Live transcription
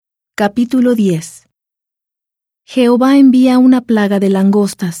Capítulo 10. Jehová envía una plaga de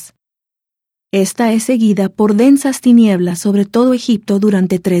langostas. Esta es seguida por densas tinieblas sobre todo Egipto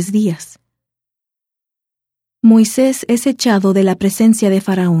durante 3 días. Moisés es echado de la presencia de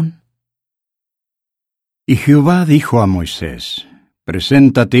Faraón. Y Jehová dijo a Moisés: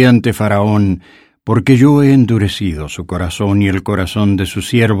 Preséntate ante Faraón, porque yo he endurecido su corazón y el corazón de sus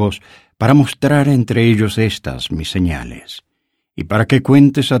siervos, para mostrar entre ellos estas mis señales, y para que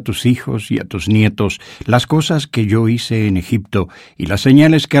cuentes a tus hijos y a tus nietos las cosas que yo hice en Egipto y las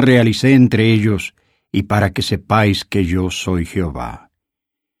señales que realicé entre ellos, y para que sepáis que yo soy Jehová.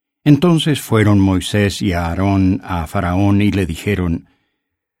 Entonces fueron Moisés y Aarón a Faraón y le dijeron: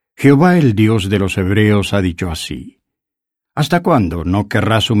 Jehová el Dios de los hebreos ha dicho así: ¿Hasta cuándo no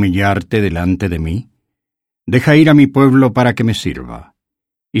querrás humillarte delante de mí? Deja ir a mi pueblo para que me sirva.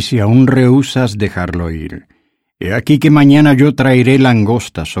 Y si aún rehusas dejarlo ir, he aquí que mañana yo traeré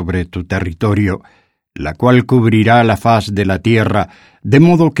langosta sobre tu territorio, la cual cubrirá la faz de la tierra, de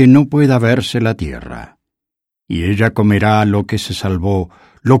modo que no pueda verse la tierra. Y ella comerá lo que se salvó,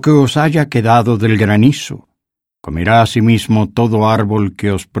 lo que os haya quedado del granizo. Comerá asimismo todo árbol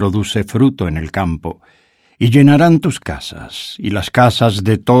que os produce fruto en el campo, y llenarán tus casas, y las casas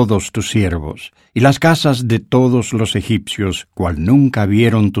de todos tus siervos, y las casas de todos los egipcios, cual nunca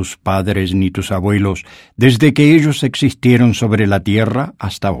vieron tus padres ni tus abuelos, desde que ellos existieron sobre la tierra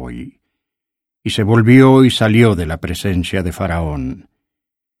hasta hoy. Y se volvió y salió de la presencia de Faraón.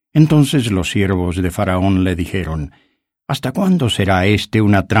 Entonces los siervos de Faraón le dijeron: ¿Hasta cuándo será este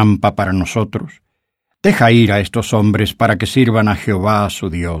una trampa para nosotros? Deja ir a estos hombres para que sirvan a Jehová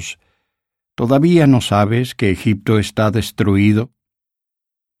su Dios. ¿Todavía no sabes que Egipto está destruido?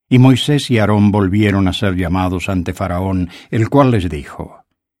 Y Moisés y Aarón volvieron a ser llamados ante Faraón, el cual les dijo: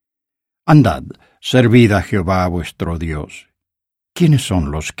 Andad, servid a Jehová vuestro Dios. ¿Quiénes son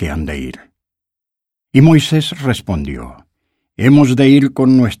los que han de ir? Y Moisés respondió: Hemos de ir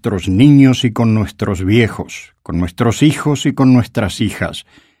con nuestros niños y con nuestros viejos, con nuestros hijos y con nuestras hijas,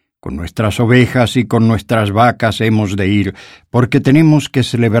 con nuestras ovejas y con nuestras vacas hemos de ir, porque tenemos que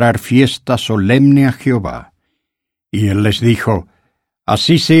celebrar fiesta solemne a Jehová. Y él les dijo: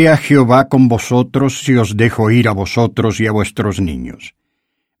 Así sea Jehová con vosotros si os dejo ir a vosotros y a vuestros niños.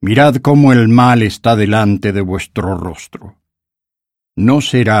 Mirad cómo el mal está delante de vuestro rostro. No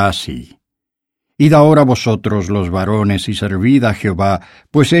será así. Id ahora vosotros los varones y servid a Jehová,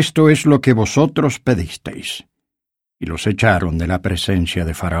 pues esto es lo que vosotros pedisteis. Y los echaron de la presencia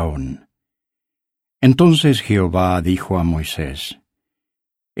de Faraón. Entonces Jehová dijo a Moisés: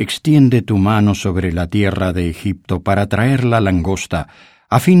 Extiende tu mano sobre la tierra de Egipto para traer la langosta,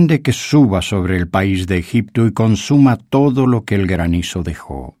 a fin de que suba sobre el país de Egipto y consuma todo lo que el granizo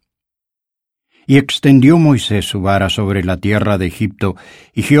dejó. Y extendió Moisés su vara sobre la tierra de Egipto,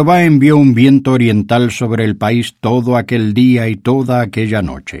 y Jehová envió un viento oriental sobre el país todo aquel día y toda aquella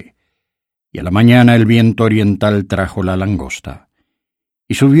noche. Y a la mañana el viento oriental trajo la langosta.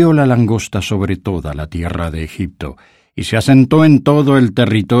 Y subió la langosta sobre toda la tierra de Egipto, y se asentó en todo el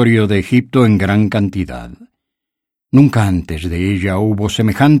territorio de Egipto en gran cantidad. Nunca antes de ella hubo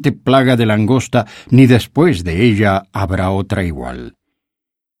semejante plaga de langosta, ni después de ella habrá otra igual.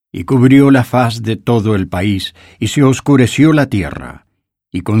 Y cubrió la faz de todo el país, y se oscureció la tierra,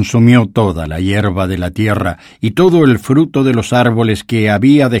 y consumió toda la hierba de la tierra, y todo el fruto de los árboles que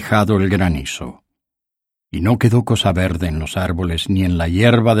había dejado el granizo. Y no quedó cosa verde en los árboles, ni en la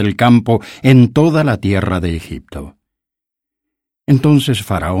hierba del campo, en toda la tierra de Egipto. Entonces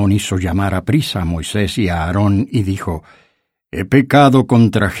Faraón hizo llamar a prisa a Moisés y a Aarón, y dijo: He pecado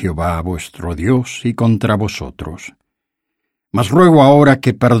contra Jehová vuestro Dios y contra vosotros. Mas ruego ahora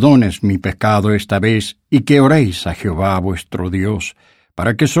que perdones mi pecado esta vez, y que oréis a Jehová vuestro Dios,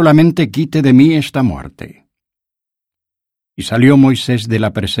 para que solamente quite de mí esta muerte. Y salió Moisés de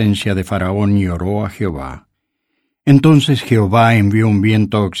la presencia de Faraón y oró a Jehová. Entonces Jehová envió un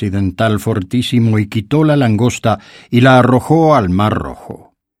viento occidental fortísimo y quitó la langosta y la arrojó al mar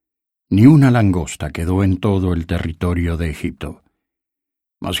Rojo. Ni una langosta quedó en todo el territorio de Egipto.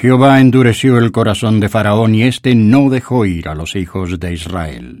 Mas Jehová endureció el corazón de Faraón, y éste no dejó ir a los hijos de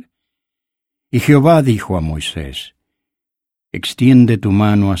Israel. Y Jehová dijo a Moisés: Extiende tu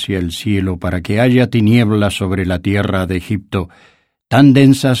mano hacia el cielo para que haya tinieblas sobre la tierra de Egipto, tan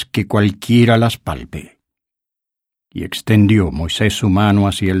densas que cualquiera las palpe. Y extendió Moisés su mano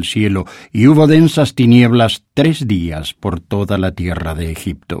hacia el cielo, y hubo densas tinieblas 3 días por toda la tierra de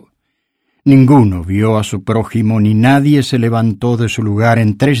Egipto. Ninguno vio a su prójimo, ni nadie se levantó de su lugar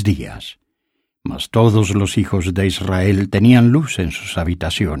en 3 días. Mas todos los hijos de Israel tenían luz en sus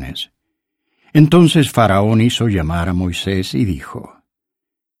habitaciones. Entonces Faraón hizo llamar a Moisés y dijo: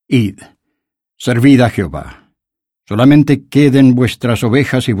 Id, servid a Jehová. Solamente queden vuestras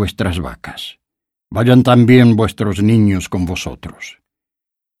ovejas y vuestras vacas. Vayan también vuestros niños con vosotros.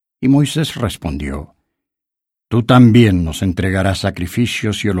 Y Moisés respondió: Tú también nos entregarás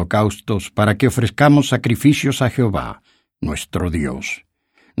sacrificios y holocaustos para que ofrezcamos sacrificios a Jehová, nuestro Dios.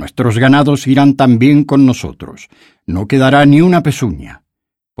 Nuestros ganados irán también con nosotros. No quedará ni una pezuña,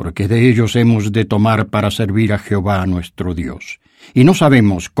 porque de ellos hemos de tomar para servir a Jehová nuestro Dios. Y no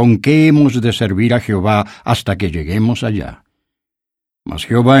sabemos con qué hemos de servir a Jehová hasta que lleguemos allá. Mas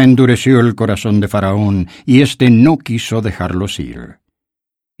Jehová endureció el corazón de Faraón, y éste no quiso dejarlos ir.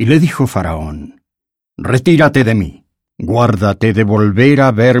 Y le dijo Faraón: Retírate de mí, guárdate de volver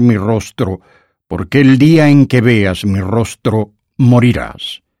a ver mi rostro, porque el día en que veas mi rostro,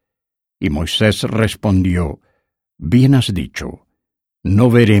 morirás. Y Moisés respondió: Bien has dicho, no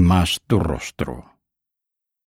veré más tu rostro.